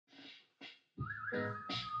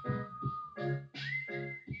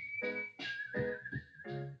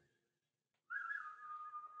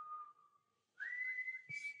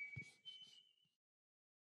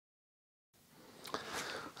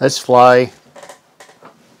This fly,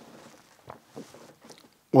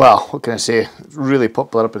 well, what can I say? It's really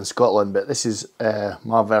popular up in Scotland, but this is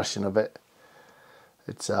my version of it.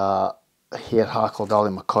 It's a hair hackle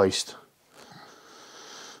dolly McCoist.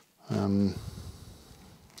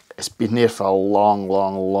 It's been there for a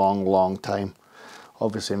long time.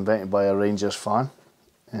 Obviously invented by a Rangers fan.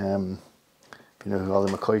 If you know who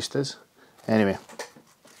Ollie McCoist is. Anyway,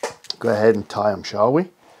 go ahead and tie them, shall we?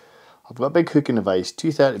 I've got a big hook and a vise,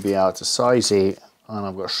 230 BL, it's a size 8, and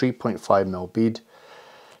I've got a 3.5mm bead.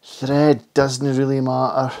 Thread doesn't really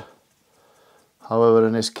matter. However,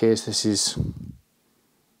 in this case, this is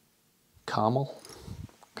camel.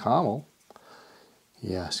 Camel?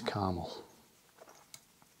 Yes, camel.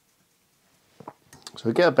 So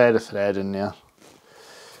we get a bed of thread in there.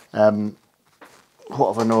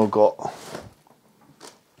 What have I now got?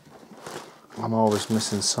 I'm always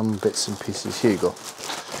missing some bits and pieces. Here you go.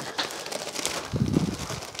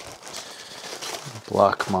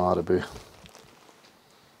 Black marabou.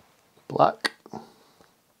 Black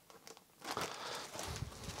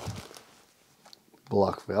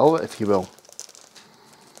velvet, if you will.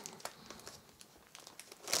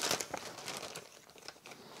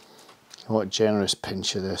 What a generous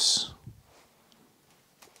pinch of this.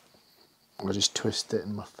 I'll just twist it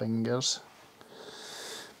in my fingers.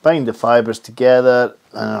 Bind the fibres together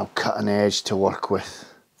and I'll cut an edge to work with.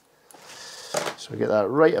 So we get that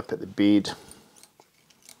right up at the bead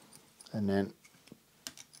and then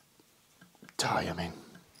tie them in.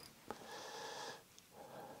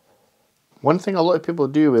 One thing a lot of people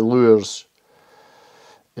do with lures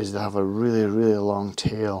is they have a really long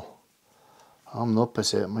tail. I'm the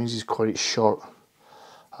opposite, mine's is quite short.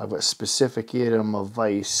 I've got a specific area on my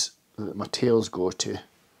vise that my tails go to.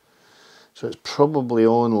 So it's probably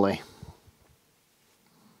only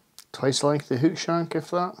twice the length of the hook shank,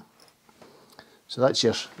 if that. So that's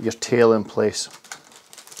your tail in place.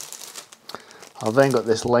 I've then got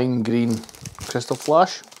this lime green crystal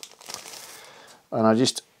flash, and I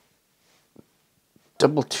just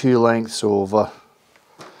double 2 lengths over,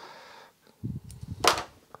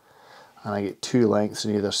 and I get 2 lengths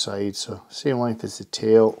on either side, so same length as the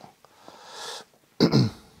tail.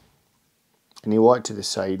 And you want it to the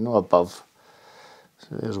side, not above.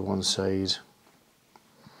 So there's one side.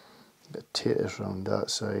 Got taters around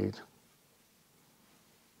that side.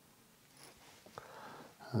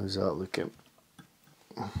 How's that looking?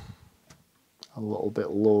 A little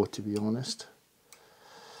bit low, to be honest.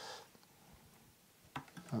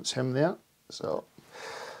 That's him there. So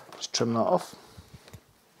just trim that off.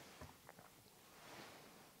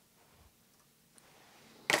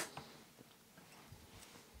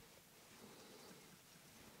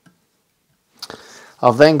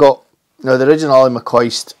 I've then got, now the original Ollie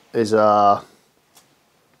McCoist is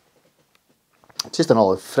just an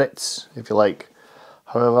olive fritz, if you like.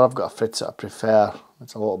 However, I've got a fritz that I prefer.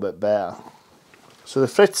 It's a little bit better. So the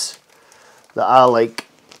fritz that I like,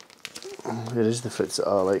 where is the fritz that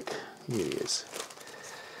I like? Here he is.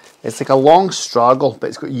 It's like a long straggle, but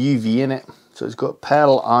it's got UV in it. So it's got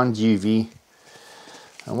pearl and UV.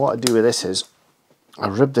 And what I do with this is, I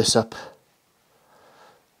rib this up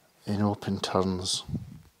in open turns.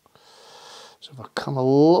 So if I come a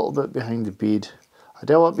little bit behind the bead, I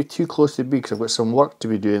don't want to be too close to the bead because I've got some work to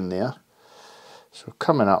be doing there. So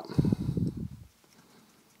coming up,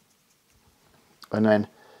 and then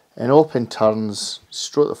in open turns,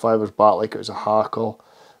 stroke the fibres back like it was a hackle.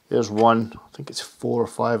 There's one, I think it's 4 or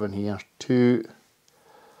 5 in here, 2,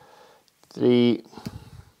 3,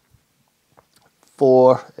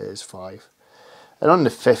 4, it is 5. And on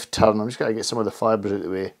the 5th turn, I'm just going to get some of the fibres out of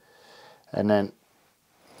the way, and then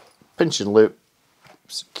pinch and loop,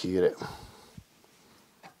 secure it.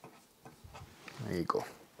 There you go.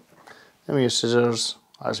 Then we use scissors.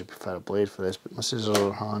 I actually prefer a blade for this, but my scissors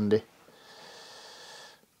are handy.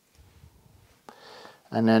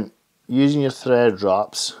 And then using your thread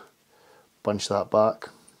wraps, bunch that back,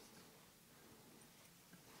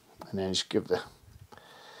 and then just give the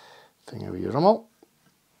thing a wee rummel,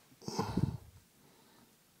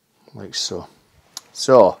 like so.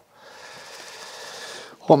 So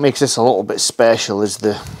what makes this a little bit special is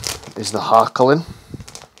the hackling.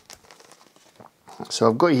 So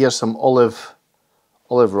I've got here some olive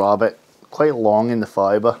rabbit, quite long in the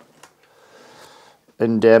fibre,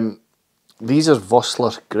 and these are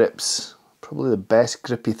Vossler grips, probably the best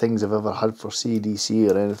grippy things I've ever had for CDC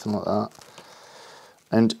or anything like that.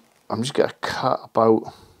 And I'm just going to cut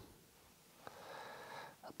about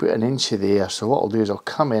put an inch of there. So what I'll do is I'll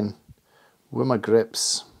come in with my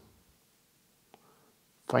grips,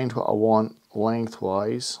 find what I want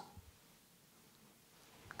lengthwise,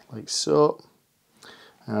 like so,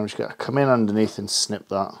 and I'm just going to come in underneath and snip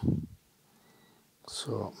that.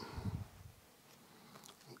 So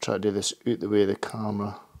I'll try to do this out the way of the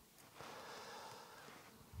camera.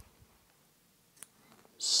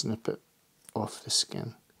 Snip it off the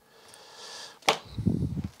skin.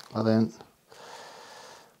 And then,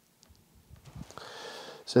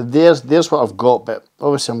 so there's what I've got, but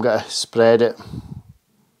obviously I'm going to spread it.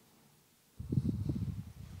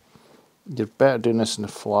 You're better doing this in the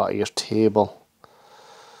flat of your table.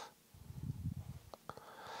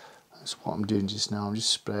 That's what I'm doing just now. I'm just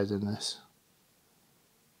spreading this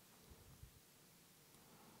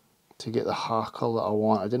to get the hackle that I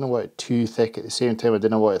want. I didn't want it too thick at the same time. I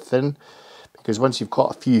didn't want it thin, because once you've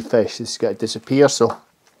caught a few fish, this is going to disappear. So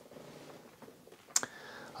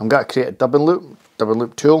I'm going to create a double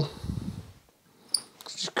loop tool.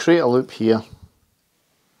 Just create a loop here,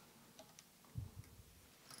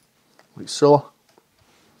 like so.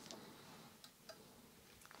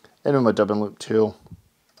 In with my double loop tool,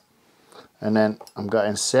 and then I'm going to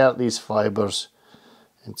insert these fibres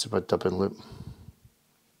into my double loop.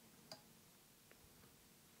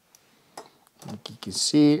 Like you can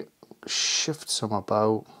see, shift some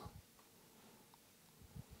about.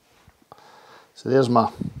 So there's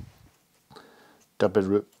my double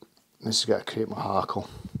loop. This is going to create my hackle.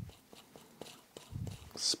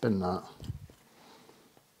 Spin that.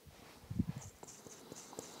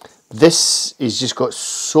 This has just got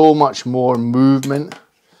so much more movement.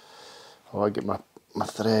 Oh, I get my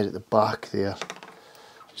thread at the back there.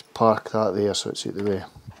 Just park that there so it's out the way.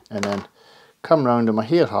 And then come round with my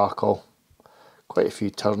hair hackle. Quite a few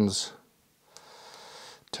turns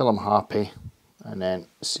till I'm happy, and then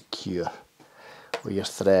secure with your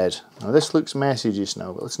thread. Now this looks messy just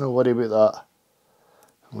now, but let's not worry about that.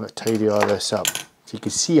 I'm going to tidy all this up so you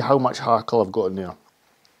can see how much hackle I've got in there.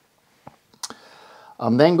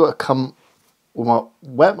 I'm then going to come with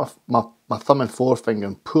my thumb and forefinger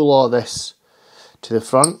and pull all this to the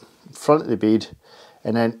front of the bead,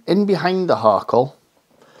 and then in behind the hackle,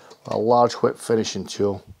 a large whip finishing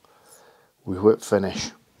tool. We whip finish.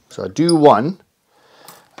 So I do one,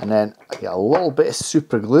 and then I get a little bit of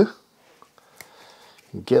super glue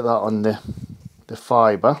and get that on the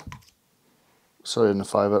fibre. Sorry, on the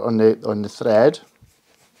fibre, on the thread,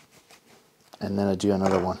 and then I do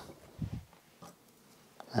another one,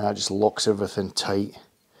 and that just locks everything tight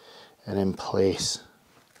and in place.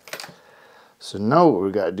 So now what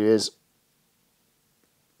we've got to do is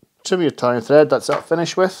trim your tying thread. That's that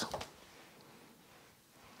finished with.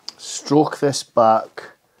 Stroke this back